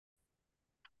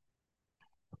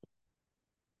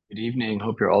Good evening.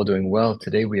 Hope you're all doing well.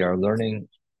 Today we are learning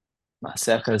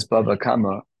Maseches Bava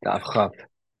Kama Daf Chaf,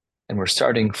 and we're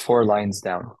starting 4 lines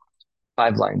down,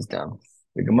 5 lines down.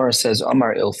 The Gemara says,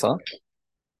 Amar Ilfa.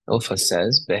 Ilfa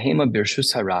says, Behema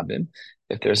Birshus Harabim.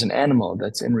 If there's an animal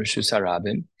that's in Rishus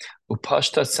Harabim,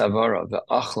 Upashta Savara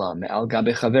ve'achla me'al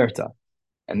gabe chaverta,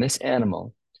 and this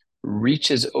animal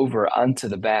reaches over onto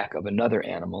the back of another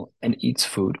animal and eats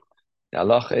food, the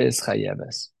halacha is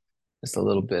chayeves. It's a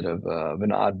little bit of an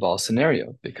oddball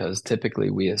scenario because typically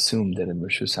we assume that in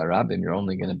Rishus Harabim you're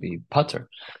only going to be putter,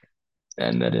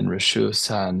 and that in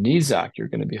Rishus Nizak you're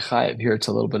going to be chayev. Here it's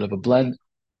a little bit of a blend.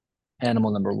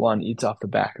 Animal number one eats off the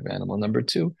back of animal number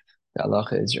two. The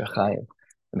halacha is your chayev.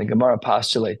 And the Gemara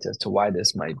postulates as to why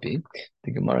this might be.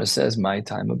 The Gemara says, "My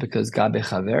time," because gabe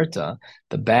chaverta,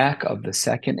 the back of the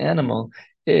second animal,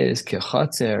 is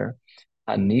kechatzer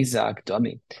anizak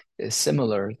dami, is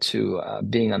similar to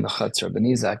being on the Chatzar of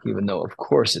Nizak, even though, of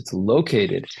course, it's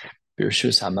located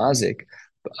Birshus Hamazik,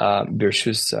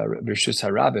 Birshus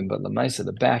Harabim, but Lamaisa,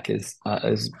 the back is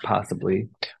possibly,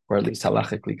 or at least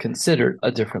halachically considered,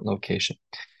 a different location.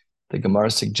 The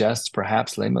Gemara suggests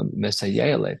perhaps Lema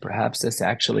Misayele, perhaps this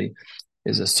actually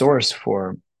is a source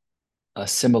for a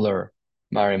similar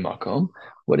Mari Makom.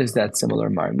 What is that similar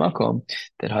Mari Makom?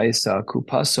 That Haisa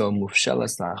Kupaso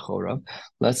Mufshelas La'achorav.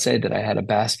 Let's say that I had a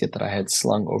basket that I had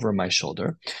slung over my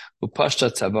shoulder.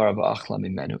 Upashta Tzavarav Achla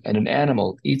Mimenu. And an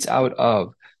animal eats out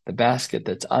of the basket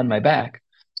that's on my back.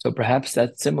 So perhaps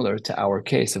that's similar to our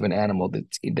case of an animal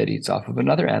that eats off of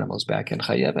another animal's back in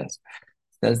Chayeves.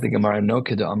 Says the Gemara, no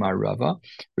keda Amar Rava.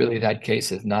 Really, that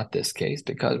case is not this case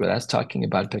because when that's talking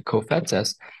about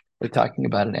pekofetzes, we're talking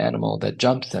about an animal that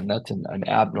jumps, and that's an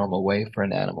abnormal way for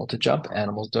an animal to jump.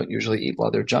 Animals don't usually eat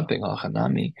while they're jumping.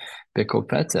 Hachanami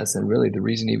pekofetzes, and really the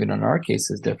reason even in our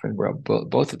case is different. Where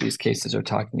both of these cases are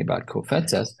talking about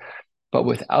kofetzes, but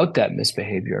without that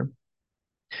misbehavior,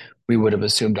 we would have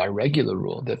assumed our regular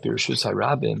rule that birshus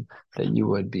harabim that you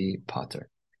would be potter.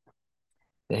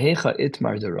 The Hecha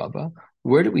Itmar de Rava.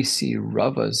 Where do we see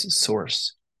Rava's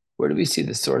source? Where do we see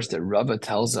the source that Rava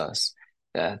tells us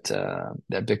that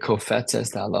that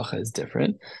Bekofetzes the halacha is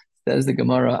different? Says the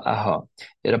Gemara, Aha.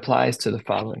 It applies to the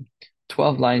following: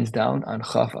 12 lines down on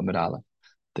Chaf Amid Aleph.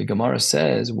 The Gemara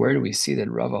says, where do we see that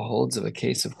Rava holds of a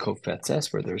case of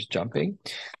Kofetzes where there's jumping?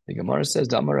 The Gemara says,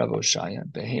 Damar Rav Oshaya,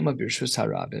 Behema Birshus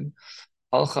Harabim,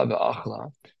 Alcha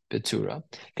ve'achla betura.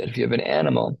 That if you have an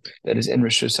animal that is in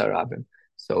Rishus Harabim,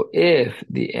 so if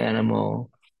the animal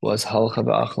was halcha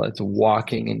v'achla, it's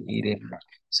walking and eating,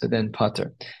 so then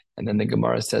pater. And then the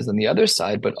Gemara says on the other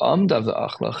side, but amdav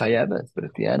v'achla chayevet. But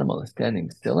if the animal is standing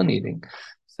still and eating,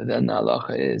 so then the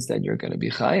halacha is that you're going to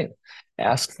be chayev.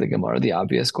 Asks the Gemara the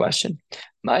obvious question: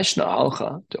 Ma'ishna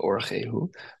halcha to orchehu.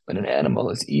 When an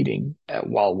animal is eating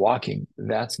while walking,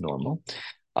 that's normal.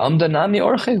 Amdanami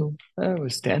orchehu. We're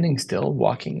standing still,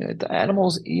 walking. The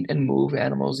animals eat and move.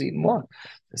 Animals eat and walk.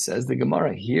 It says the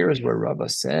Gemara. Here is where Rava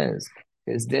says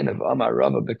his din of Amar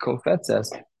Rava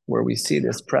bekofetzes, where we see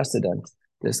this precedent,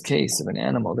 this case of an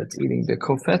animal that's eating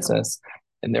bekofetzes,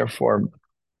 and therefore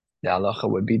the halacha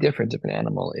would be different if an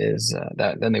animal is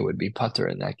that. Then they would be pater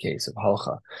in that case of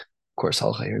halcha. Of course,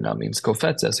 halcha here now means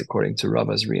kofetzes according to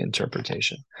Rava's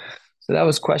reinterpretation. So that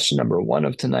was question number one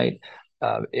of tonight.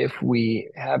 If we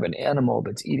have an animal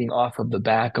that's eating off of the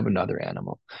back of another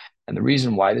animal. And the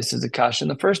reason why this is a kasha in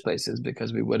the first place is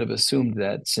because we would have assumed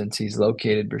that since he's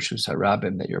located Birshus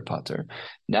Harabim, that you're pater.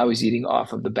 Now he's eating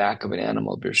off of the back of an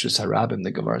animal, Birshus Harabim.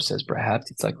 The Gemara says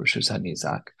perhaps it's like Birshus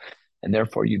Hanizak, and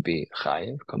therefore you'd be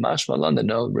chayiv. Kamash Malanda,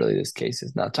 no, really this case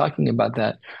is not talking about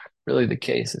that. Really the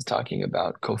case is talking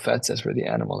about kofetzes where the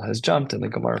animal has jumped, and the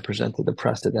Gemara presented the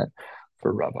precedent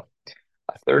for Rava.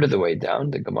 A third of the way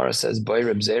down, the Gemara says, Boy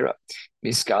Reb Zera,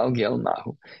 Miskal Gel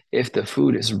Mahu. If the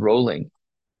food is rolling,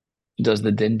 does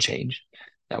the din change?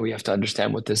 Now we have to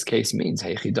understand what this case means.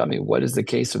 Hey Chidami, what is the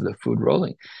case of the food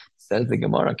rolling? Says the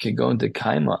Gemara, Kigon de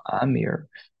Kaima Amir,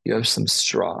 you have some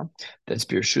straw that's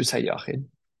Birshus Hayachid.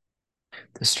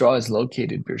 The straw is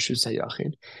located Birshus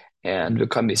Hayachid. And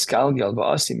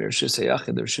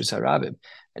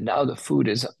and now the food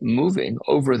is moving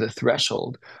over the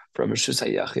threshold from Rishus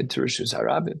Hayachid to Rishus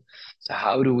Harabim. So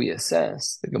how do we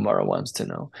assess? The Gemara wants to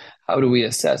know. How do we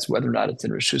assess whether or not it's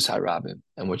in Rishus Harabim,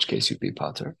 in which case you'd be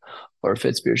pater, or if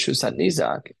it's Birshus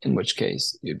Nizak, in which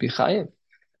case you'd be chayiv?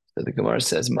 So the Gemara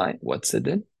says, what's the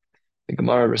din? The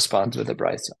Gemara responds with a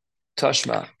brisa.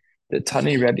 Tashma, the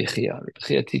Tani Rabbi Chia. Rabbi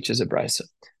Chia teaches a brisa.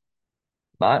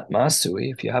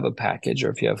 Masui, if you have a package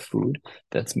or if you have food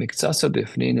that's miksasa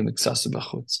bifnin and miksasa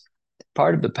b'chutz,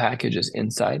 part of the package is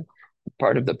inside,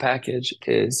 part of the package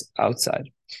is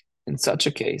outside. In such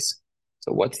a case,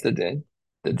 So what's the din?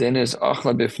 The din is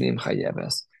achla bifnim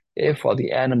chayeves. If while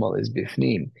the animal is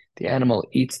bifnim, the animal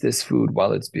eats this food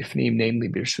while it's bifnim, namely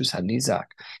birshus hanizak,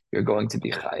 you're going to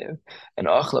be chayev. And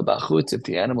achla bachutz, if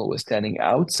the animal was standing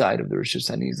outside of the rishus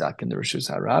hanizak and the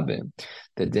rishus harabim,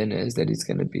 the din is that he's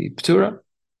going to be ptura.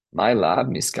 My lab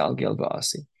miskal gel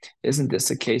va'asi. Isn't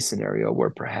this a case scenario where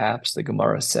perhaps the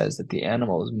Gemara says that the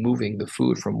animal is moving the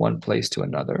food from one place to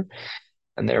another,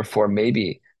 and therefore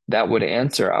maybe that would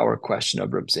answer our question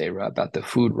of Reb Zera about the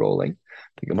food rolling?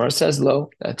 The Gemara says, "Lo,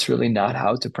 that's really not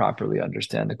how to properly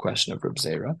understand the question of Reb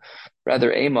Zera.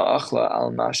 Rather, ema achla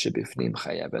al bifnim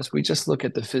chayeves. We just look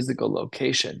at the physical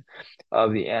location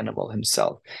of the animal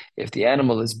himself. If the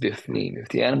animal is bifnim, if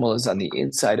the animal is on the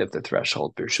inside of the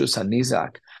threshold, birshus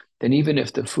hanizak, then even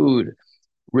if the food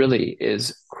really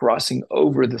is crossing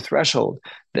over the threshold,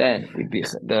 then we'd be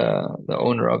the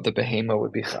owner of the behema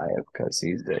would be chayav because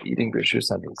he's eating b'rshus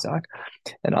hanizak,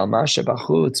 and al masha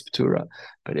b'chutz ptura.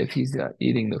 But if he's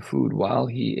eating the food while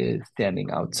he is standing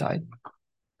outside,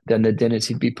 then the din is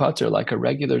he'd be pater like a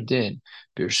regular din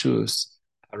b'rshus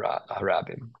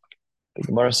harabim. The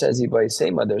Gemara says,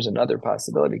 there's another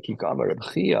possibility.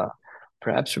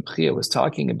 Perhaps Reb Chia was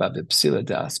talking about the psila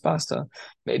de aspasta.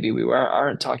 Maybe we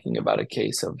aren't talking about a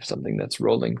case of something that's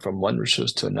rolling from one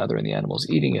rishus to another and the animal's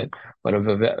eating it, but of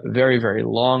a very, very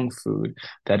long food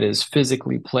that is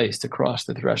physically placed across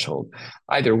the threshold.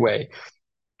 Either way,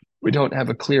 we don't have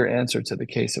a clear answer to the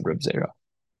case of Reb Zera.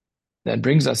 That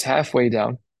brings us halfway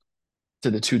down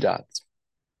to the two dots.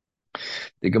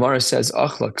 The Gemara says,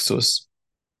 Achla ksus.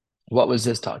 What was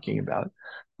this talking about?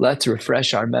 Let's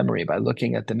refresh our memory by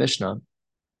looking at the Mishnah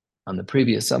on the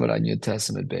previous summit on Yud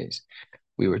Testament base.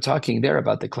 We were talking there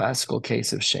about the classical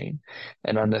case of Shane.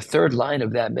 And on the third line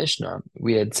of that Mishnah,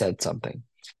 we had said something.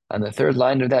 On the third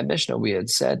line of that Mishnah, we had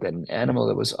said that an animal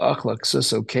that was achla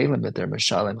ksuso kelim at their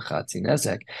mishalim chatzi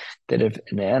nezek, that if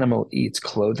an animal eats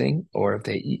clothing or if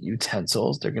they eat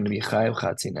utensils, they're going to be chayav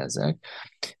chatzi nezek.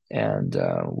 And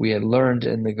we had learned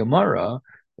in the Gemara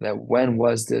that when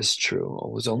was this true?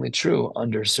 It was only true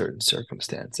under certain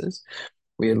circumstances.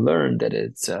 We had learned that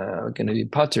it's going to be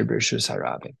pater b'rshus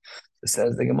harabim. It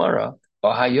says the Gemara,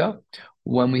 Ohaya,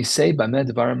 when we say bamed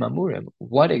dvarim amurim,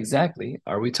 what exactly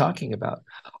are we talking about?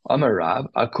 Amar Rav,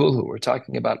 akulhu, we're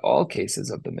talking about all cases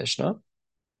of the Mishnah.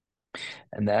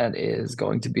 And that is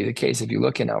going to be the case. If you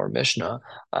look in our Mishnah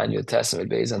on your Testament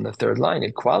base on the third line,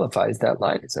 it qualifies that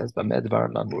line. It says, Bamed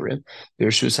dvarim amurim,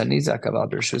 b'rshus hanizak aval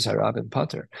b'rshus harabim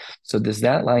pater. So does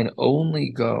that line only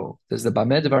go, does the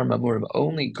Bamed dvarim amurim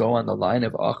only go on the line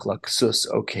of achla ksus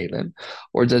o kelim,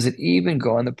 or does it even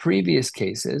go on the previous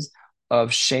cases of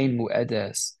shein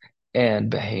mu'edes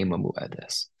and behema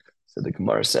mu'edes? So the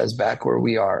Gemara says back where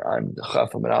we are on the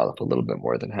Chaf and Aleph, a little bit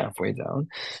more than halfway down.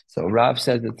 So Rav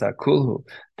says it's akulhu,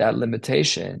 that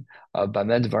limitation of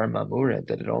bamed dvarim amurim,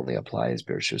 that it only applies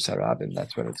b'rshus harabim.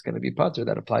 That's when it's going to be pater.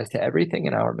 That applies to everything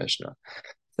in our Mishnah.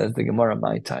 Says the Gemara,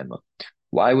 my time.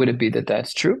 Why would it be that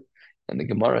that's true? And the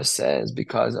Gemara says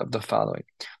because of the following: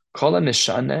 Kol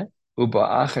mishane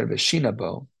uba'acher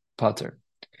v'shinabo pater.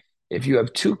 If you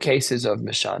have two cases of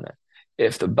mishane,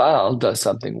 if the Baal does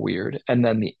something weird and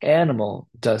then the animal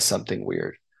does something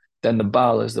weird, then the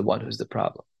Baal is the one who's the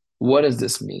problem. What does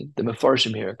this mean? The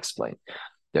Mefarshim here explain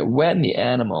that when the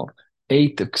animal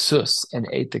ate the ksus and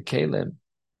ate the kalim,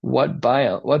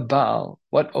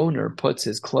 what owner puts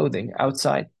his clothing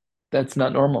outside? That's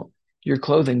not normal. Your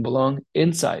clothing belong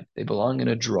inside. They belong in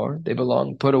a drawer. They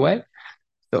belong put away.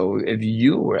 So if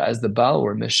you were, as the Baal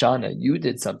were Mishana, you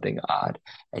did something odd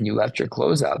and you left your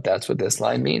clothes out, that's what this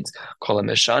line means. Kol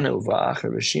Mishana uva'acher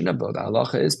v'shina bo, the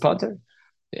halacha is pater.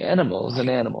 The animal is an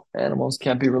animal. Animals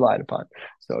can't be relied upon.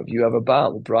 So if you have a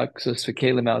Baal who brought ksus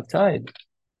v'kelim outside,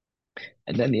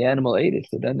 and then the animal ate it,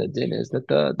 so then the din is that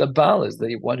the Baal is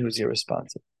the one who's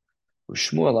irresponsible.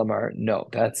 Shmuel Amar, no,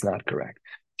 that's not correct.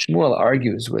 Shmuel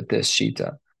argues with this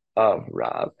shita of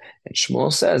Rav, and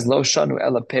Shmuel says, Lo shanu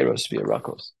ela peros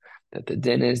v'yarakos, that the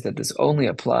din is that this only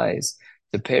applies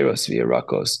to peros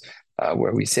v'yarakos,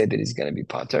 where we say that he's going to be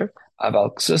pater.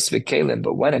 Aval ksus v'kelim,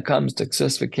 but when it comes to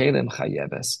ksus v'kelim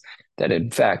chayeves, that in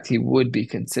fact he would be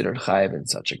considered chayev in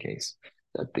such a case,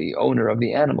 that the owner of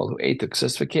the animal who ate the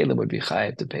ksus v'kelim would be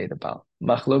chayev to pay the Baal.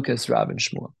 Machlokas Rav and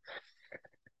Shmuel.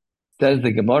 Says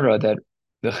the Gemara that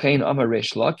v'chein amar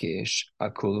Reish Lakish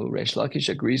akulu. Reish Lakish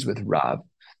agrees with Rav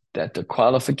that the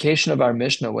qualification of our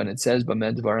Mishnah when it says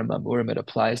bamed dvarim amurim, it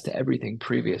applies to everything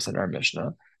previous in our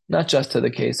Mishnah, not just to the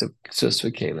case of ksus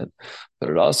v'kelim, but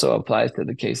it also applies to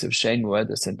the case of shein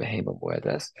muedes and behema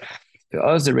muedes. The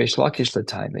Reish Lakish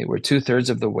l'time, they were 2/3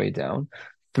 of the way down,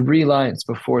 3 lines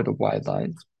before the wide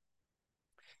lines.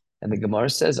 And the Gemara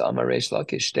says, Amar Reish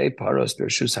Lakish, Shtei Paros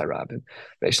Birshus Harabim.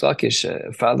 Reish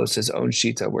Lakish follows his own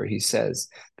shita where he says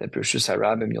that Birshus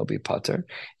Harabim you'll be pater.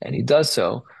 And he does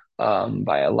so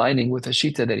by aligning with a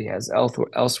shita that he has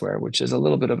elsewhere, which is a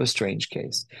little bit of a strange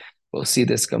case. We'll see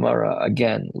this Gemara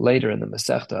again later in the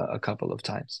Masechta a couple of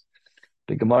times.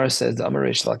 The Gemara says, Amar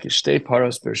Reish Lakish, Shtei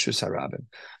Paros Birshus Harabim.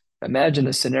 Imagine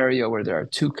a scenario where there are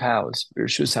two cows,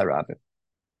 Birshus Harabim.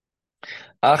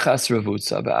 Achas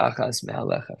Ravutza, Ba'achas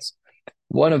Mehalechas.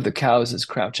 One of the cows is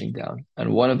crouching down,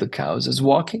 and one of the cows is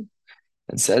walking.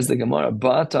 And says the Gemara,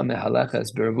 Bata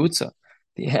Mehalechas Beravutza.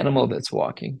 The animal that's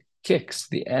walking kicks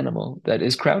the animal that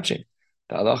is crouching.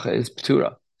 The halacha is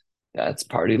Ptura. That's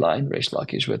party line, Reish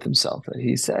Lakish with himself. And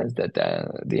he says that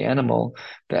the animal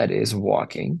that is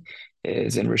walking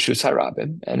is in Rishus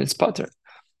Harabim, and it's pater.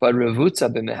 But Revutza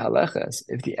b'mehaleches,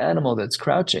 if the animal that's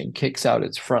crouching kicks out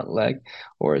its front leg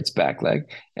or its back leg,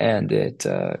 and it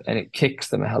kicks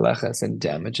the mehaleches and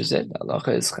damages it,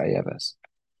 halacha is chayeves.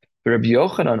 Rabbi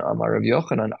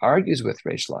Yochanan argues with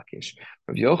Reish Lakish.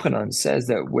 Rabbi Yochanan says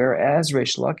that whereas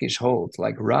Reish Lakish holds,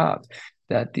 like Rav,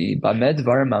 that the Bamed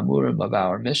Dvarim Amurim of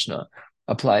our Mishnah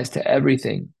applies to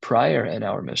everything prior in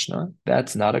our Mishnah,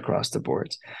 that's not across the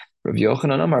board. Rabbi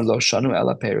Yochanan Amar Lo Shanu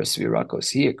Ela Peres Virakos.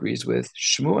 He agrees with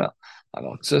Shmuel.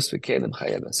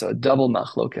 So a double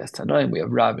machlokes tanoim. We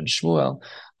have Rav and Shmuel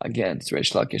against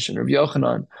Reish Lakish and Rabbi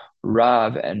Yochanan.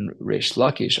 Rav and Reish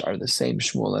Lakish are the same.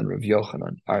 Shmuel and Rabbi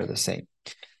Yochanan are the same.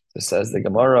 So says the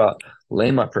Gemara,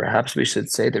 Lema, perhaps we should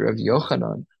say that Rabbi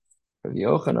Yochanan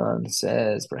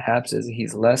says perhaps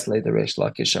he's less like the Reish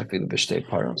Lakish afilu b'shtei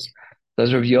paros.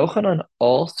 Does Rav Yochanan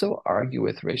also argue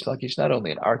with Reish Lakish? Not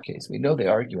only in our case, we know they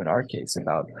argue in our case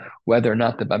about whether or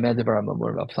not the Bamed Devar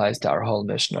Mamur applies to our whole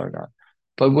Mishnah or not.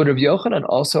 But would Rav Yochanan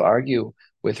also argue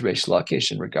with Reish Lakish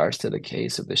in regards to the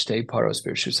case of the Shtei Paros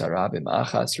Birshus Harabim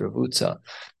Achas Ravutza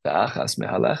the Achas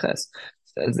Mehaleches?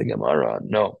 Says the Gemara,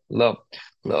 no, lo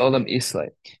Olam Islay.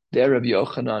 There Rav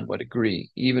Yochanan would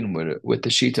agree, even with the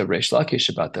Shita of Reish Lakish,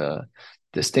 about the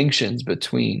distinctions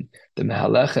between the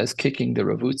Mehaleches kicking the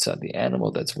Ravutza, the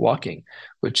animal that's walking,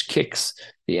 which kicks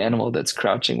the animal that's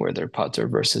crouching where they're pater,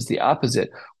 versus the opposite,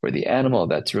 where the animal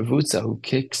that's Ravutza, who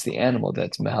kicks the animal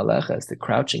that's Mehaleches, the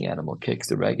crouching animal, kicks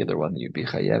the regular one, the Yubi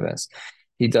Chayeves.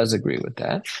 He does agree with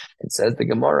that. It says the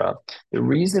Gemara, the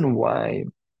reason why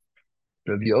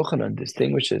Rabbi Yochanan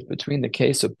distinguishes between the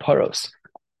case of Paros,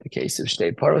 the case of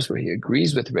Shtei Paros, where he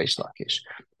agrees with Reish Lakish,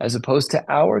 as opposed to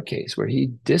our case, where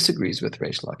he disagrees with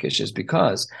Reish Lakish, is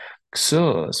because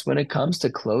Ksus, when it comes to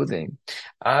clothing,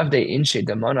 Avde Inshe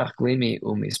Damanach Glimi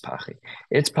Umispachi.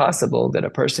 It's possible that a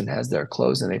person has their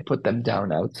clothes and they put them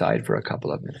down outside for a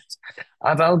couple of minutes.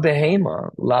 Aval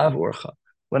Behema Lav Urcha.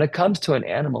 When it comes to an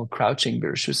animal crouching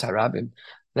Birshus Harabim,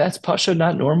 that's Pasha,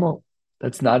 not normal.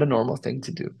 That's not a normal thing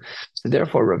to do. So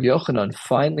therefore, Rav Yochanan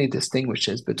finally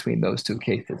distinguishes between those two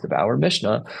cases of our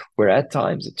Mishnah, where at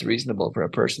times it's reasonable for a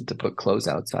person to put clothes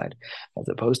outside, as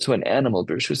opposed to an animal,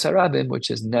 Birshus Harabim, which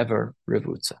is never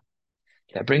Revutza.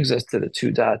 That brings us to the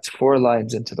two dots, 4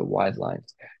 lines into the wide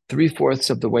lines, 3/4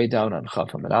 of the way down on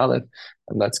Chaf Amud Aleph.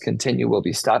 And let's continue. We'll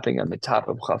be stopping on the top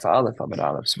of Chaf Aleph Amud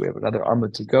Aleph, so we have another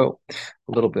Amud to go,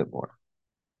 a little bit more.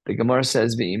 The Gemara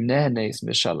says,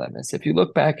 if you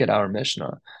look back at our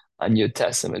Mishnah on Yud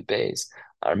Testament Beis,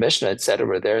 our Mishnah had said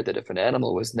over there that if an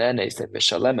animal was nenes, then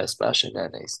mishalemes basha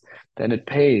nenes, then it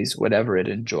pays whatever it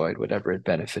enjoyed, whatever it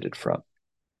benefited from.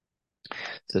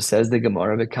 So says the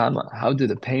Gemara V'kama, how do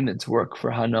the payments work for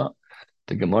Hana?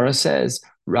 The Gemara says,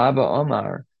 Rabba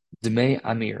Omar, Dmei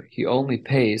Amir, he only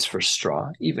pays for straw,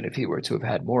 even if he were to have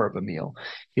had more of a meal.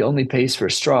 He only pays for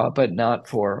straw, but not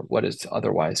for what is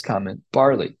otherwise common,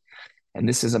 barley. And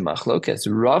this is a machlokes.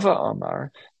 Rava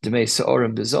Amar, Dmei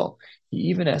Seorim Bizol. He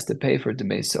even has to pay for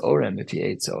Dmei Seorim if he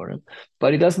ate Seorim,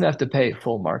 but he doesn't have to pay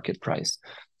full market price.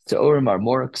 Seorim are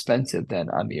more expensive than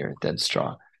Amir, than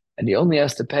straw. And he only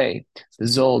has to pay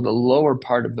Bizol, the lower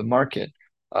part of the market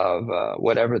of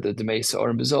whatever the Dmei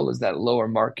Seorim Bizol is, that lower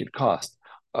market cost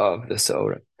of the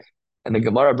Seorim. And the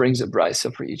Gemara brings a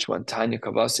brisa for each one. Tanya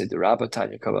Kavase de Rabba,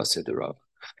 Tanya Kavase de Rabba.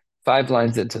 5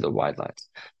 lines into the wide lines.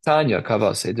 Tanya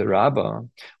Kavase de Rabba.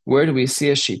 Where do we see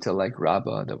a shita like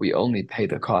Rabba that we only pay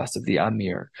the cost of the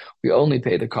Amir? We only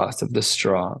pay the cost of the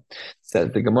straw.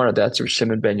 Says the Gemara, that's Rav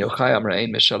Shimon ben Yochai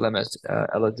Amrain Mishalem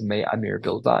Ela Dmei Amir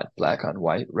Bilvad, black on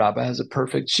white. Rabba has a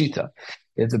perfect shita.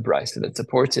 It's a brisa that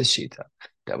supports his shita.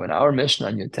 That when our Mishnah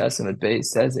on Yud Testament Beis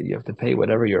says that you have to pay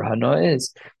whatever your hana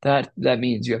is, that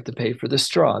means you have to pay for the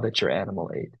straw that your animal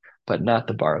ate, but not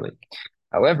the barley.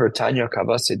 However, Tanya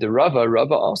Kavase de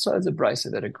Rava also has a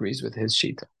brisa that agrees with his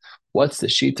shita. What's the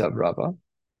shita of Rava?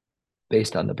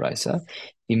 Based on the brisa,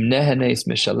 Im nehenes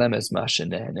mishalemes mashe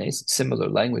nehenes, similar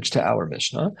language to our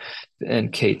Mishnah.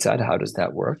 And ketzad, how does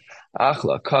that work?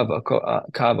 Achla kava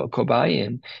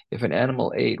kobayim, if an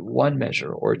animal ate one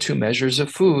measure or two measures of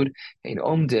food, ein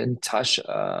omdin tash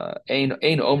ein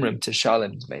omrim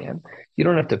tishalem dmeim, you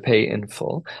don't have to pay in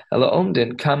full. Ela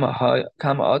omdin kama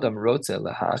adam rotze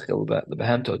lehachil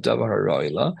lebehemto davar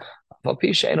haroila, aval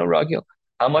pi she'eno ragil.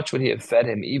 How much would he have fed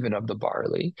him even of the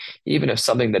barley, even if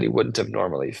something that he wouldn't have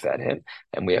normally fed him?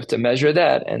 And we have to measure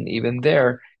that. And even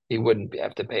there, he wouldn't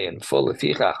have to pay in full.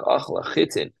 Lefichach achla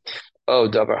chitin, oh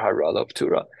davar haralo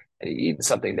ptura. And he eaten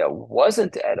something that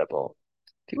wasn't edible.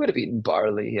 If he would have eaten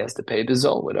barley, he has to pay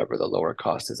bizol, whatever the lower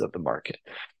cost is of the market.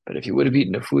 But if he would have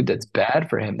eaten a food that's bad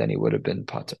for him, then he would have been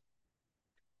patur.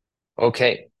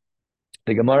 Okay.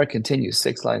 The Gemara continues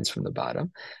 6 lines from the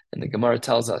bottom, and the Gemara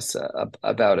tells us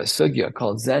about a sugya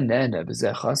called Zenene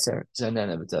v'zeh chaser,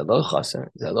 Zenene v'zeh lo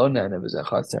chaser, Zelo nene v'zeh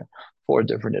chaser, 4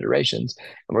 different iterations,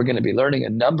 and we're going to be learning a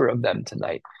number of them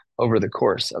tonight over the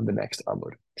course of the next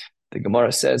Amud. The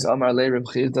Gemara says, Amar le Reb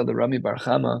Chizda le Rami bar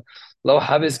Chama, lo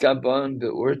havis gabon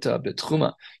be'urta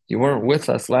betchuma. You weren't with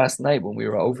us last night when we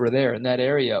were over there, in that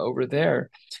area over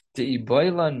there.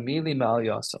 De'iboilan mili mal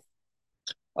yosef.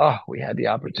 Oh, we had the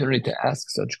opportunity to ask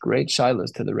such great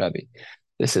shilas to the Rebbe.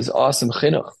 This is awesome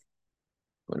chinuch.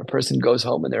 When a person goes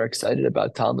home and they're excited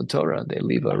about Talmud Torah, they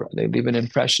leave an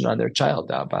impression on their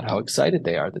child about how excited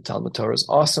they are. The Talmud Torah is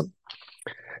awesome.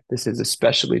 This is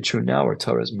especially true now where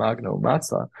Torah is magna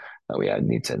u'matzla. We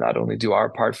need to not only do our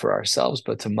part for ourselves,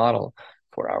 but to model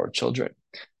for our children.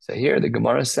 So here the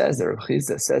Gemara says that Rav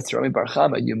Chizda says to Rami bar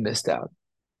Chama, you missed out.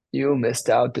 You missed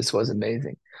out. This was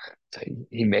amazing. So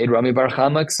he made Rami bar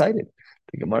Chama excited.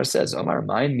 The Gemara says, Omar,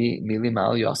 mili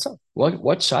mal yasa.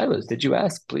 What shilas did you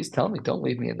ask? Please tell me. Don't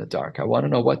leave me in the dark. I want to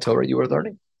know what Torah you were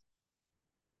learning.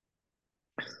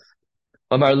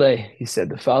 Omar le, he said,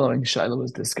 the following shilah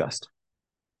was discussed.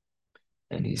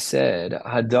 And he said,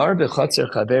 Hadar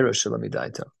bechatzer chavero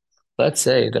shalamidaita. Let's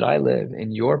say that I live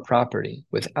in your property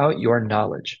without your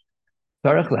knowledge.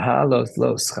 Sarach lehalos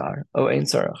lo schar, o ein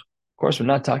sarach. Of course, we're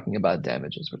not talking about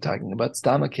damages. We're talking about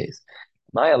stama case.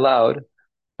 Am I allowed?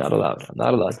 Not allowed. I'm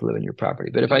not allowed to live in your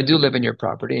property. But if I do live in your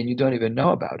property and you don't even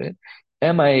know about it,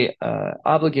 am I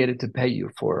obligated to pay you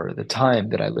for the time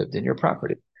that I lived in your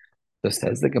property? So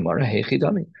says the Gemara,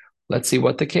 Heichidami. Let's see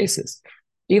what the case is.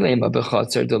 If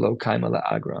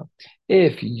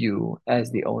you,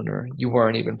 as the owner, you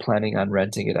weren't even planning on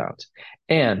renting it out,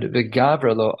 and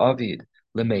v'gavra lo avid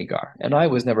lemegar, and I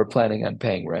was never planning on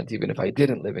paying rent, even if I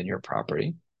didn't live in your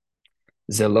property,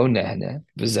 zelo nehne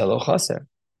v'zelo chaser.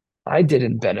 I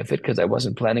didn't benefit because I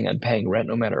wasn't planning on paying rent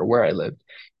no matter where I lived.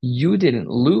 You didn't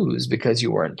lose because you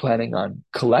weren't planning on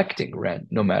collecting rent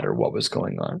no matter what was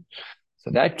going on.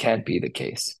 So that can't be the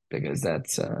case because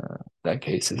that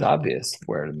case is obvious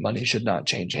where money should not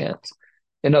change hands.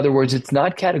 In other words, it's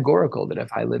not categorical that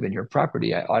if I live in your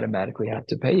property, I automatically have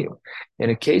to pay you. In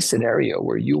a case scenario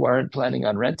where you aren't planning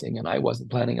on renting and I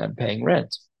wasn't planning on paying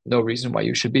rent, no reason why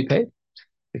you should be paid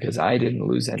because I didn't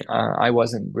lose any. I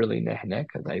wasn't really nehnek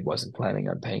because I wasn't planning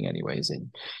on paying anyways,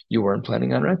 and you weren't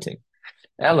planning on renting.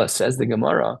 Ella says the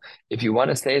Gemara, if you want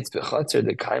to say it's b'chatzer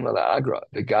the kaima la'agra,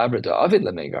 v'gabra da'avid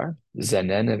lemegar,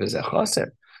 zenene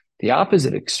v'zechaser. The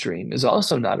opposite extreme is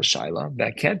also not a shaila.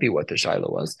 That can't be what the shaila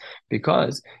was,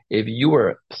 because if you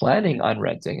were planning on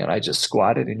renting and I just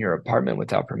squatted in your apartment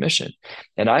without permission,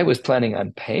 and I was planning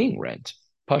on paying rent,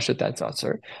 pashat that's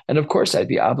asur, and of course I'd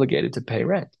be obligated to pay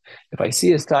rent. If I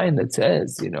see a sign that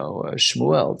says,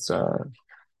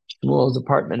 Shmuel's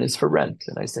apartment is for rent.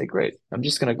 And I say, great, I'm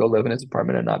just going to go live in his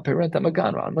apartment and not pay rent. I'm a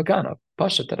gana,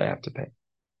 pashat that I have to pay.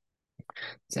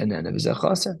 So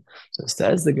it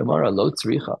says the Gemara, lo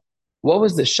tzricha. What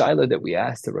was the shaila that we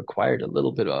asked that required a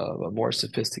little bit of a more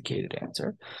sophisticated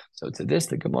answer? So to this,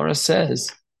 the Gemara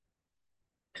says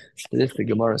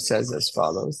as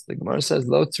follows. The Gemara says,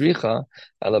 lo tzricha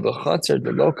ala b'chatzer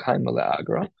v'lo kaima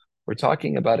le'agra. We're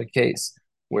talking about a case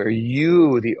where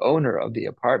you, the owner of the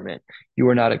apartment, you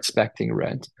were not expecting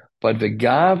rent, but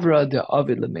v'gavra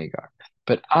de'avid lemegar.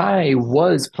 But I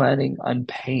was planning on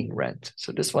paying rent.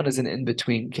 So this one is an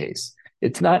in-between case.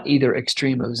 It's not either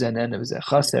extreme of zenen of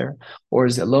zechaser or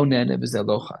zelonen of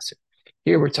zelochaser.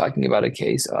 Here we're talking about a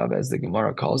case of, as the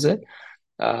Gemara calls it,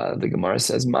 the Gemara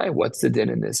says, what's the din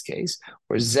in this case?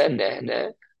 Where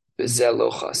zenen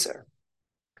zelochaser,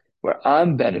 where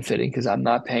I'm benefiting because I'm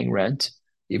not paying rent,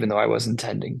 even though I was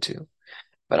intending to.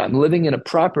 But I'm living in a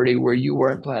property where you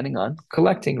weren't planning on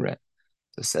collecting rent.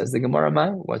 So says the Gemara,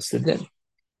 what's the din?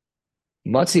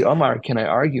 Matzi Omar, can I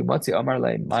argue? Matzi Omar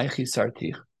le,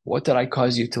 what did I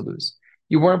cause you to lose?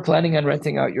 You weren't planning on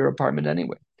renting out your apartment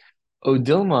anyway.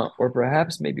 Odilma, or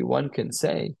perhaps maybe one can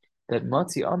say that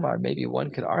Matzi Amar, maybe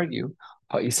one could argue,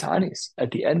 Ha'isanis,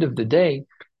 at the end of the day,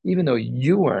 even though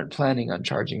you weren't planning on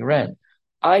charging rent,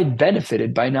 I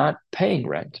benefited by not paying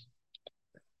rent.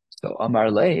 So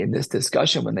Amar Le, in this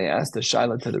discussion, when they asked the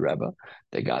Shaila to the Rebbe,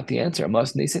 they got the answer.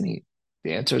 Mas Nisani.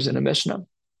 The answer is in a Mishnah.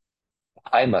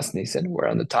 I must Nisan. We're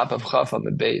on the top of Chaf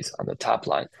Amid Beis, on the top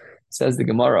line. Says the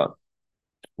Gemara,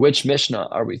 which Mishnah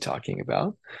are we talking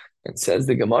about? It says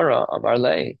the Gemara, Amar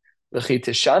Le, L'chi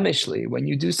when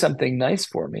you do something nice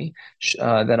for me,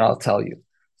 then I'll tell you.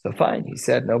 So fine, he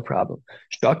said, no problem.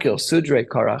 Shakil Sudre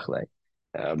Karachle.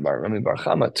 Rami Bar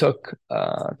Chama took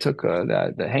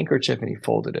the handkerchief and he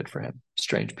folded it for him.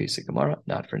 Strange piece of Gemara,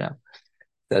 not for now.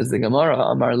 Says the Gemara,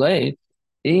 Amar Le,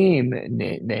 Im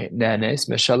nenes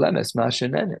meshalemes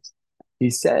mashenenes.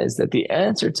 He says that the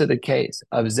answer to the case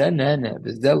of zenene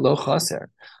v'zel lo chaser,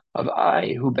 of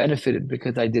I who benefited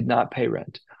because I did not pay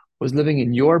rent, was living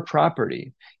in your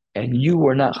property, and you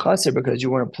were not chaser because you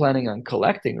weren't planning on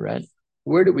collecting rent.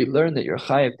 Where do we learn that you're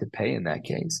chayiv to pay in that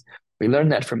case? We learn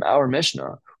that from our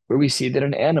Mishnah, where we see that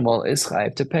an animal is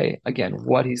chayiv to pay. Again,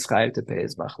 what he's chayiv to pay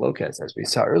is machlokes, as we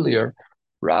saw earlier,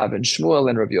 Rav and Shmuel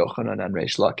and Rabbi Yochanan and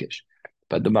Reish Lakish.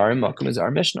 But the Marim Makom is our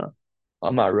Mishnah.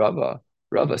 Amar Rava.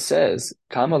 Rava says,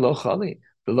 Kama lo chali,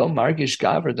 below margish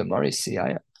gaver the mari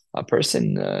siyaya. A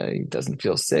person he doesn't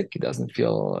feel sick, he does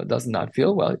not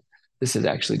feel well. This is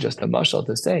actually just a mashal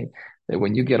to say that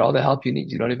when you get all the help you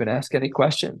need, you don't even ask any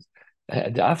questions. He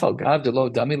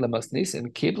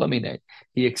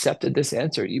accepted this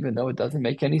answer even though it doesn't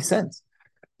make any sense.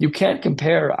 You can't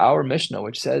compare our Mishnah,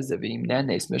 which says to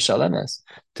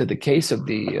the case of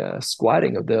the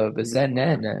squatting of the v'zen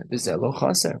v'zelo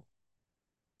chaser.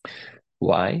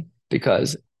 Why?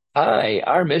 Because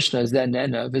our Mishnah is zen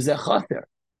v'zeh chaser.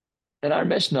 In our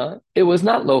Mishnah, it was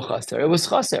not lo chaser, it was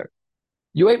chaser.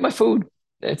 You ate my food.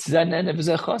 It's zen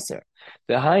v'zeh chaser.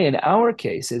 The high in our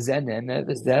case is zen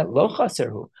v'zeh lo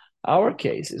chaserhu. Our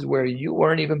case is where you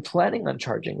weren't even planning on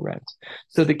charging rent.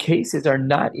 So the cases are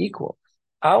not equal.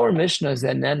 Our Mishnah is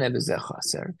zenene v'zeh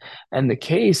chaser, and the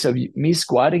case of me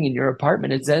squatting in your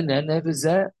apartment is zenene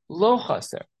v'zeh lo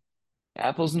chaser.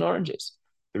 Apples and oranges.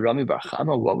 The Rami Bar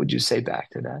Chama, what would you say back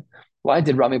to that? Why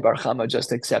did Rami Bar Chama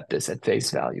just accept this at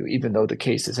face value, even though the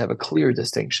cases have a clear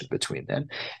distinction between them?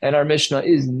 And our Mishnah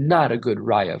is not a good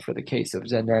raya for the case of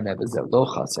zenene v'zeh lo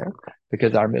chaser,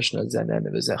 because our Mishnah is zenene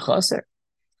v'zeh chaser.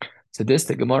 So this,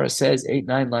 the Gemara says,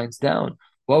 8-9 lines down.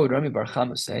 What would Rami Bar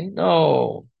Chama say?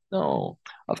 No.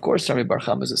 Of course, Rami Bar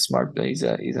Chama is a smart, he's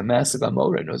a massive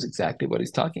Amora, knows exactly what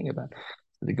he's talking about.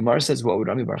 The Gemara says, what would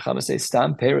Rami Bar Chama say?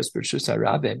 Stam peros b'rshus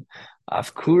harabim,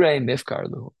 afkure mifkar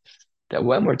luhu. That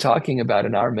when we're talking about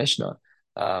in our Mishnah,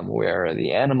 where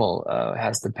the animal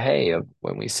has to pay,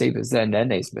 when we say v'zen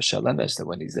nenes b'shalemes, that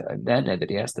when he's a nene that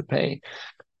he has to pay,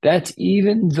 that's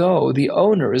even though the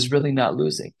owner is really not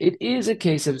losing. It is a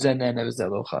case of zenen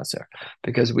v'zelo chaser,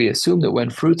 because we assume that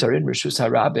when fruits are in rishus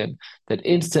harabim, that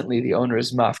instantly the owner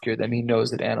is mafkir, then he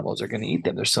knows that animals are going to eat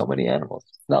them. There's so many animals.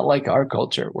 It's not like our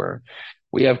culture where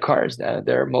we have cars.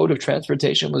 Their mode of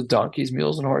transportation was donkeys,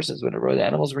 mules, and horses. Whenever the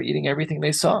animals were eating everything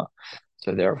they saw.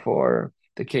 So therefore,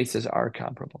 the cases are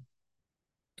comparable.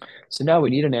 So now we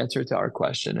need an answer to our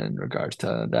question in regards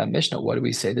to that Mishnah. What do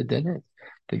we say the din is?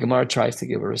 The Gemara tries to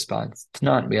give a response.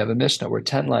 Tnan, we have a Mishnah. We're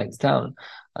 10 lines down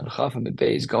on Chaf Amid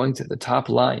Beis, going to the top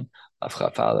line of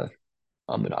Chaf Aleph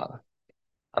Amid Aleph.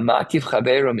 Amakiv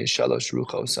chaveiro mishalosh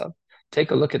ruchosav.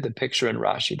 Take a look at the picture in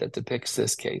Rashi that depicts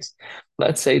this case.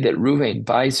 Let's say that Ruvain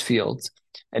buys fields,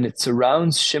 and it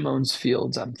surrounds Shimon's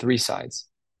fields on 3 sides.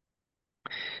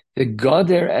 The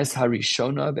Gader es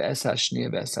harishona v'es hashniya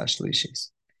v'es hashlishis.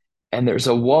 And there's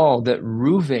a wall that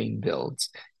Ruvain builds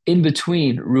in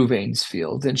between Ruvain's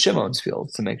fields and Shimon's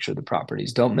fields to make sure the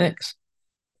properties don't mix.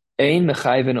 Ein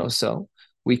mechayven oso.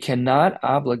 We cannot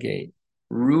obligate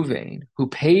Ruvain, who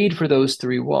paid for those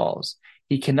 3 walls.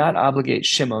 He cannot obligate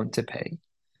Shimon to pay.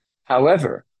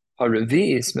 However,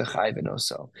 haravi is mechayven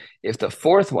oso. If the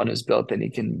 4th one is built, then he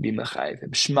can be mechayven.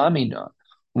 Shmamina.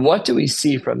 What do we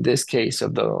see from this case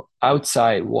of the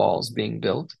outside walls being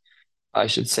built? I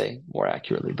should say more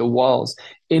accurately, the walls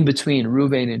in between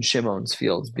Ruvain and Shimon's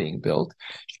fields being built.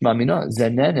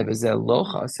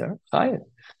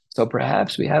 So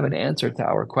perhaps we have an answer to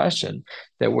our question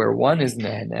that where one is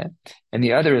nehene and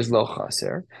the other is lo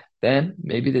chaser, then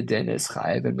maybe the din is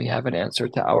chayiv, and we have an answer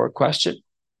to our question.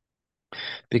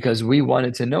 Because we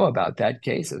wanted to know about that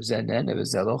case of zenene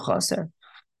v'zeh lo chaser.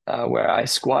 Where I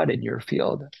squat in your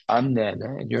field, I'm nene,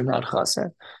 and you're not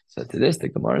chaser. So to this, the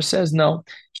Gemara says, no.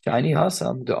 Shani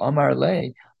hasam do amar le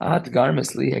at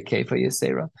garmes li hakefa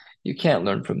yisera. You can't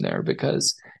learn from there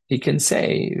because he can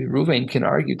say, Reuven can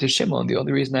argue to Shimon, the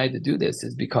only reason I had to do this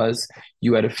is because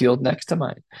you had a field next to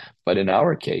mine. But in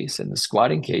our case, in the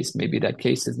squatting case, maybe that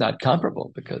case is not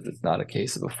comparable because it's not a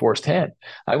case of a forced hand.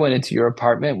 I went into your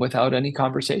apartment without any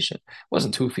conversation. It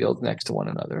wasn't two fields next to one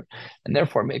another. And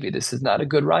therefore, maybe this is not a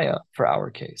good raya for our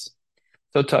case.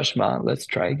 So Tashma, let's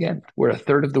try again. We're a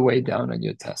third of the way down on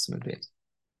your Testament base.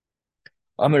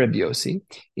 Amar Rabbi Yossi,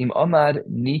 Im Amad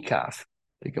Nikaf.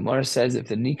 The Gemara says if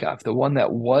the Nikaf, the one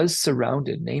that was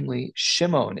surrounded, namely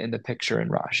Shimon in the picture in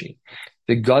Rashi,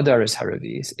 the Gadar is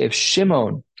Haravis, if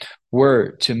Shimon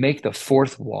were to make the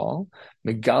fourth wall,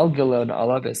 Megalgalon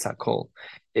Alav Sakol,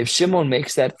 if Shimon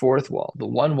makes that fourth wall, the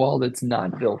one wall that's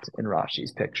not built in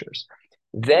Rashi's pictures,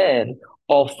 then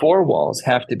all four walls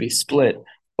have to be split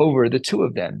over the two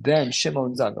of them. Then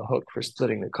Shimon's on the hook for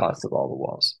splitting the cost of all the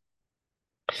walls.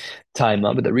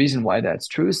 Taima, but the reason why that's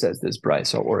true, says this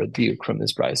brisa, or a diuk from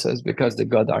this brisa, is because the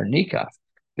Gadar Nikaf,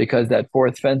 because that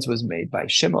fourth fence was made by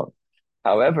Shimon.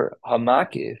 However,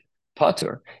 Hamakiv,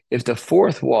 Patur, if the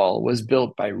fourth wall was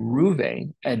built by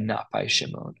Ruvain and not by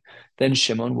Shimon, then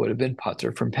Shimon would have been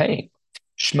Patur from paying.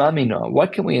 Shmamina,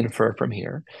 what can we infer from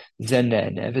here?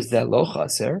 Zenenev is that lo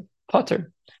chaser,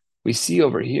 Patur. We see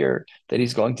over here that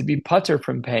he's going to be Patur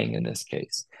from paying in this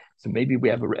case. So maybe we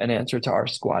have an answer to our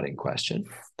squatting question.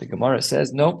 The Gemara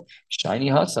says, no, shiny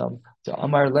hasam. To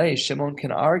Amar Le, Shimon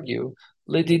can argue,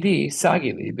 Lididi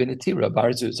sagili binatira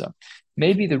barzuza.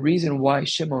 Maybe the reason why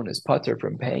Shimon is patur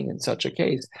from paying in such a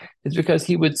case is because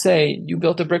he would say, you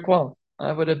built a brick wall.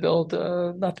 I would have built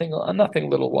a nothing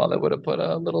little wall. I would have put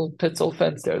a little pitzel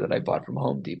fence there that I bought from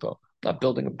Home Depot. I'm not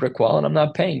building a brick wall, and I'm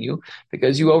not paying you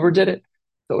because you overdid it.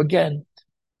 So again,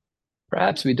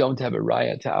 perhaps we don't have a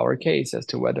raya to our case as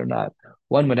to whether or not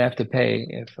one would have to pay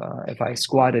if I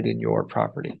squatted in your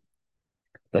property.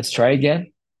 Let's try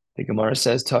again. The Gemara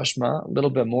says, Tashma, a little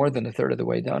bit more than a third of the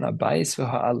way down. Abayis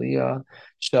v'ha'aliyah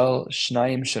shel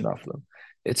shnayim shenaflu.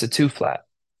 It's a two flat.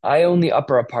 I own the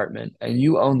upper apartment and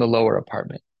you own the lower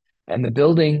apartment. And the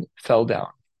building fell down.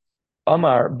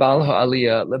 Amar bal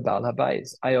ha'aliyah lebal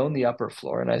habayis. I own the upper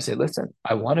floor and I say, listen,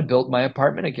 I want to build my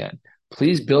apartment again.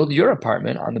 Please build your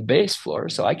apartment on the base floor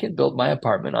so I can build my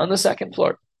apartment on the second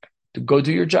floor. Go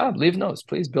do your job. Leave notes.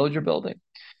 Please build your building.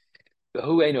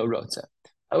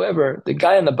 However, the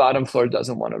guy on the bottom floor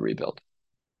doesn't want to rebuild.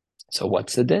 So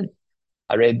what's the din?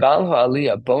 So the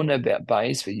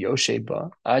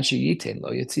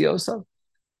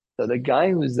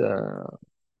guy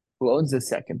who owns the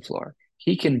second floor,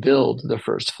 he can build the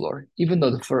first floor, even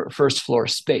though the first floor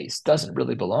space doesn't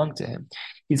really belong to him.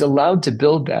 He's allowed to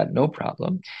build that, no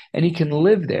problem, and he can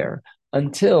live there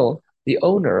until the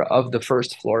owner of the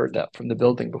first floor from the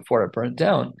building before it burned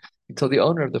down, until the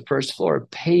owner of the first floor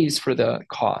pays for the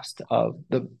cost of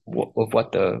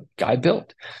what the guy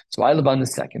built. So I live on the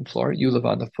second floor, you live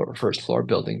on the first floor,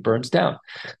 building burns down.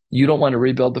 You don't want to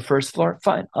rebuild the first floor?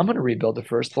 Fine, I'm going to rebuild the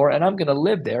first floor and I'm going to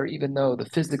live there, even though the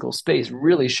physical space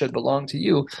really should belong to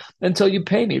you, until you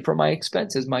pay me for my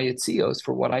expenses, my yitzios,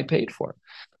 for what I paid for.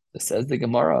 This says the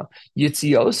Gemara,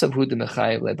 yitzios of hu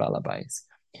demechayev lebalabais.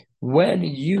 When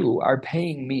you are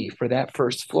paying me for that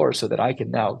first floor so that I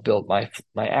can now build my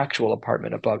actual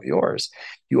apartment above yours,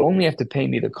 you only have to pay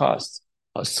me the costs.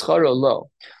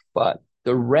 But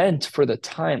the rent for the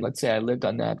time, let's say I lived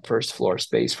on that first floor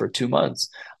space for 2 months,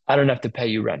 I don't have to pay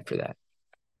you rent for that.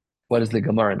 What does the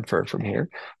Gemara infer from here?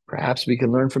 Perhaps we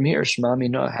can learn from here. Shema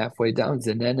mina, halfway down,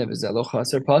 zenenev zelo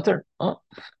chaser pater.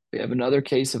 We have another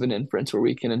case of an inference where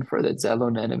we can infer that zelo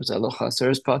nenev zelo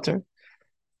chaser is pater.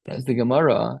 As the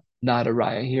Gemara, not a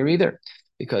raya here either,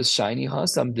 because shiny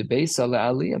hasam debesa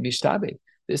le'aliyah mishtabe.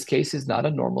 This case is not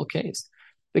a normal case.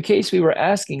 The case we were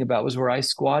asking about was where I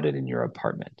squatted in your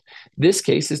apartment. This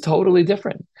case is totally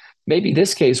different. Maybe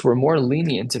this case we're more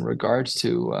lenient in regards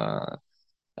to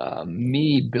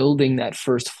me building that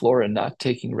first floor and not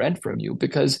taking rent from you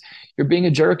because you're being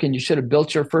a jerk and you should have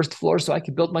built your first floor so I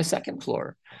could build my second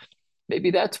floor. Maybe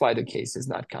that's why the case is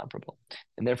not comparable.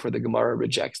 And therefore the Gemara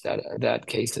rejects that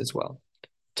case as well.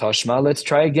 Tashma, let's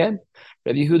try again.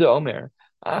 Rabbi Yehuda Omer,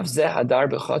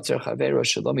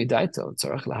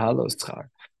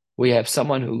 we have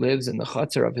someone who lives in the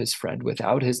chutzner of his friend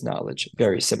without his knowledge,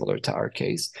 very similar to our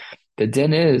case. The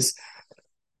din is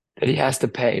that he has to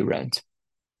pay rent.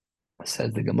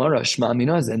 Says the Gemara,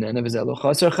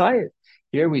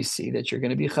 here we see that you're going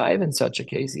to be chayiv in such a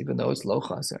case, even though it's lo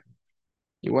chaser.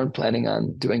 You weren't planning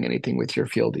on doing anything with your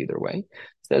field either way.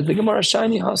 Says the Gemara,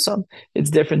 shiny hasam. It's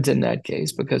different in that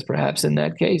case because perhaps in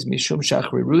that case, mishum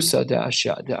shachri rusa de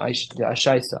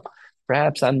ashaisa.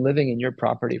 Perhaps I'm living in your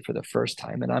property for the first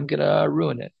time and I'm going to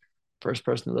ruin it. First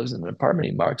person who lives in an apartment,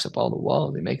 he marks up all the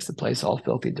walls, he makes the place all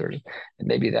filthy dirty. And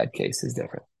maybe that case is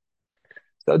different.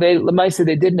 So Lemaisa,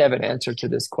 they didn't have an answer to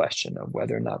this question of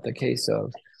whether or not the case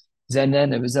of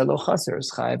Zenen and Vizelo Chaser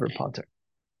is Chayiv or Pater.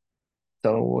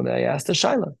 So they asked the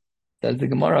Shaila. Says the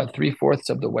Gemara, 3/4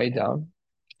 of the way down.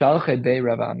 Shalched Bei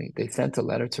Ravami. They sent a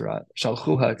letter to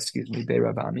Shalchuha, Bei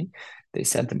Ravami. They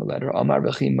sent him a letter. Amar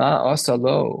V'chi ma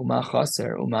asalo uma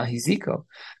chaser uma hiziko.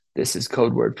 This is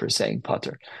code word for saying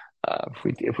Pater.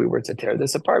 If we were to tear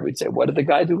this apart, we'd say, what did the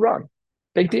guy do wrong?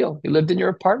 Big deal. He lived in your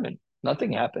apartment.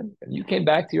 Nothing happened. If you came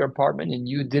back to your apartment and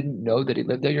you didn't know that he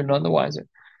lived there, you're none the wiser. Who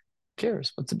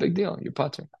cares? What's the big deal? You're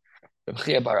Pater. I need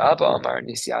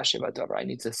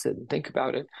to sit and think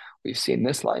about it. We've seen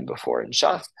this line before in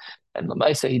Shas, and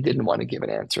Lamaisa, he didn't want to give an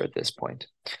answer at this point.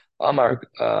 Amar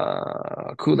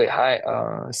Hadar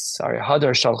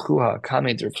Shalchuha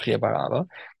Kamed Reb Chia bar Abba.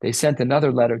 They sent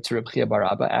another letter to Reb Chia bar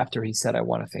Abba after he said, I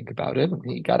want to think about it, and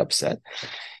he got upset.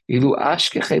 Ilu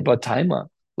ashkeche bataima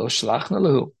lo shlachna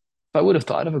lehu. If I would have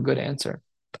thought of a good answer,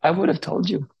 I would have told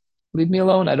you. Leave me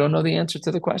alone. I don't know the answer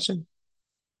to the question.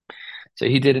 So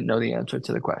he didn't know the answer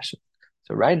to the question.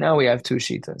 So right now we have two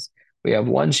shitas. We have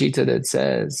one shita that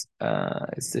says,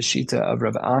 it's the shita of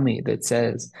Rav Ami that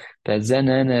says that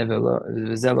zenene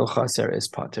v'zelo chaser is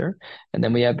pater. And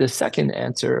then we have the second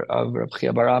answer of Rav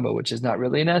Chia bar Abba, which is not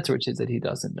really an answer, which is that he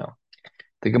doesn't know.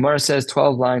 The Gemara says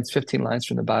 12 lines, 15 lines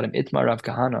from the bottom, Itmar Rav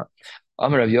Kahana.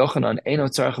 Amar Rav Yochanan, Eino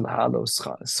tzarech lahalo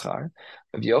schar.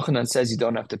 Rav Yochanan says you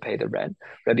don't have to pay the rent.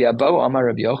 Rabbi Abba Amar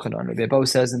Rav Yochanan. Rabbi Abba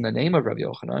says in the name of Rav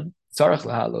Yochanan, tzarech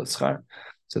lahalo schar.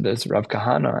 So there's Rav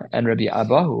Kahana and Rabbi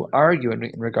Abahu argue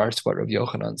in regards to what Rav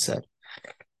Yochanan said.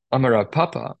 Amar Rav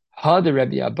Papa, had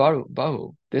Rabbi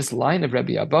Abahu, this line of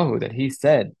Rabbi Abahu that he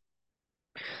said,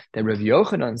 that Rav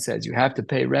Yochanan says you have to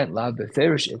pay rent, lav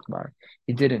beferish itmar.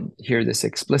 He didn't hear this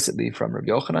explicitly from Rav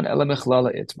Yochanan, ela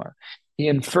mechlala itmar. He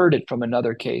inferred it from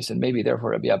another case, and maybe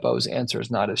therefore Rabbi Abahu's answer is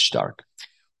not as stark.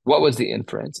 What was the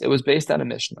inference? It was based on a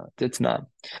Mishnah. Ditnan.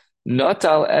 Not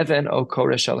al even o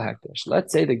koresh al hekdesh.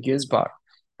 Let's say the Gizbar,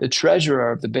 the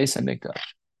treasurer of the Beis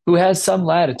HaMikdash, who has some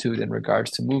latitude in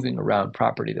regards to moving around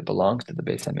property that belongs to the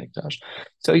Beis HaMikdash.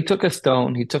 So he took a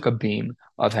stone, he took a beam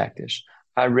of hekdesh.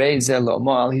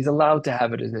 He's allowed to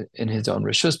have it in his own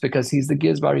rishus because he's the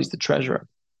gizbar, he's the treasurer.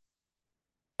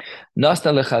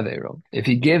 Nasna lechavero. If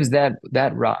he gives that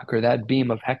rock or that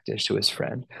beam of hekdesh to his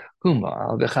friend,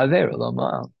 humal v'chavero lo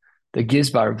ma'al. The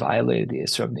gizbar violated the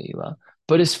isra of me'ilah,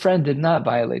 but his friend did not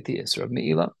violate the isra of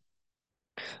me'ilah.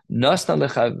 Nasna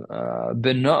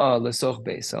benoa lesoch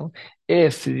beso.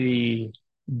 If the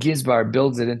Gizbar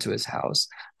builds it into his house,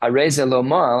 in order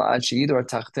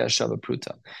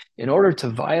to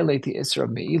violate the Isra of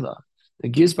Me'ilah, the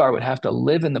Gizbar would have to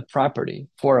live in the property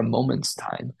for a moment's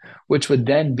time, which would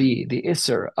then be the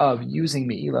Isra of using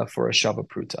Me'ilah for a Shava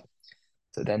Pruta.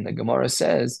 So then the Gemara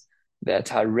says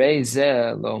that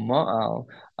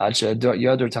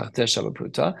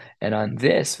and on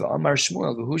this,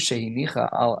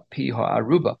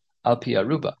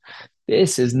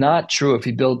 this is not true if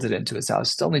he builds it into his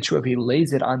house. It's only true if he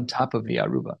lays it on top of the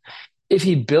aruba. If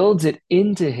he builds it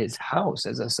into his house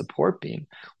as a support beam,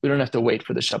 we don't have to wait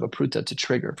for the Shava Pruta to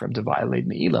trigger for him to violate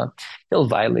Me'ilah. He'll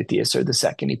violate the Isser the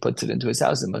second he puts it into his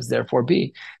house. It must therefore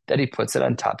be that he puts it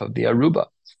on top of the aruba,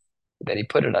 that he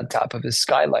put it on top of his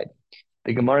skylight.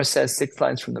 The Gemara says 6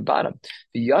 lines from the bottom.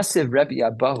 V'yasiv Rabbi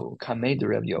Abahu kamed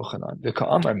Rabbi Yochanan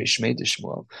v'ka'amar mishmei de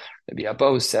Shmuel. Rabbi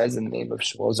Abahu says in the name of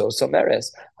Shmuel Zoso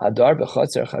Meres Hadar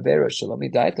b'chotzer chavero shalom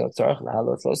idaito tzarich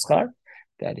lahalot lo schar.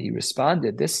 That he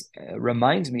responded, this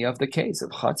reminds me of the case of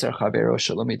Chatzer Chavero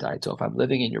Shalom Idaito. If I'm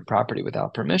living in your property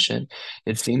without permission,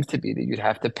 it seems to be that you'd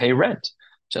have to pay rent.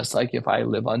 Just like if I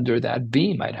live under that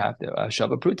beam, I'd have to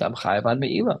Shava Pruta, I'm Chayav on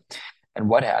Me'ilah. And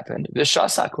what happened?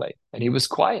 V'shasakle, and he was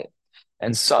quiet.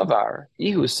 And Savar,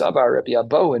 Ihu Savar, Rabbi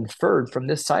Abo inferred from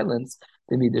this silence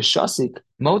the Midashasik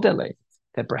Modele,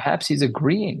 that perhaps he's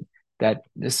agreeing that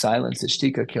this silence is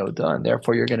Shtika Kyoda, and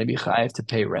therefore you're going to be chayav to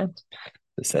pay rent.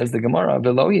 It says the Gemara,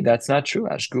 Velohi, that's not true.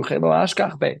 Ashkuche lo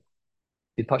ashkachbe.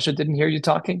 The Pasha didn't hear you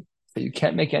talking, so you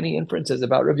can't make any inferences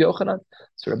about Rabbi Yochanan.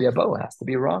 So Rabbi Abo has to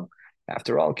be wrong.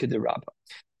 After all, Kidder Rabba.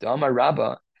 Dama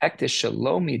Rabba, Hektish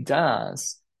Shalom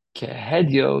Midas,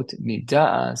 Kehedyot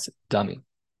Midas Dami.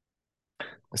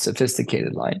 A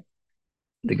sophisticated line.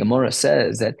 The Gemara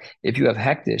says that if you have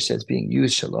hektish that's being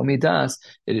used shalom midas,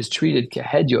 it is treated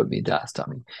kehedyot midas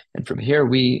tami. And from here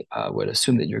we would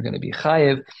assume that you're going to be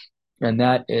chayiv And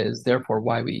that is therefore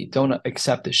why we don't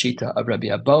accept the Shita of Rabbi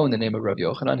Abba in the name of Rabbi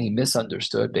Yochanan. He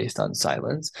misunderstood based on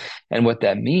silence. And what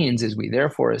that means is we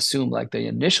therefore assume, like the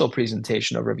initial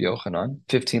presentation of Rabbi Yochanan,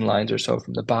 15 lines or so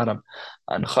from the bottom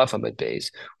on Chaf Amud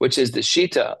Beis, which is the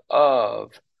Shita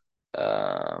of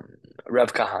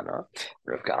Rav Kahana.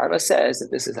 Rav Kahana says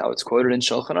that this is how it's quoted in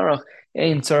Shulchan Aruch,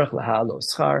 Ein tzarech lahalo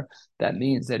schar. That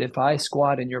means that if I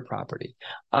squat in your property,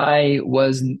 I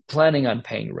was planning on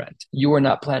paying rent. You were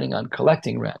not planning on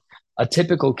collecting rent. A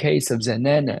typical case of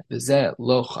zenene v'zeh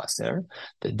lo chaser.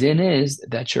 The din is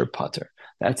that you're putter.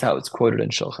 That's how it's quoted in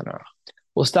Shulchan Aruch.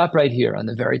 We'll stop right here on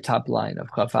the very top line of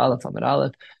Chaf Aleph Amud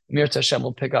Aleph. Mir Tashem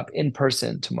will pick up in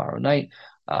person tomorrow night.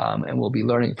 And we'll be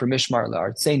learning from Mishmar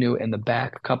La'artzenu in the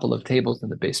back couple of tables in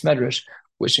the base medrash.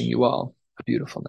 Wishing you all a beautiful night.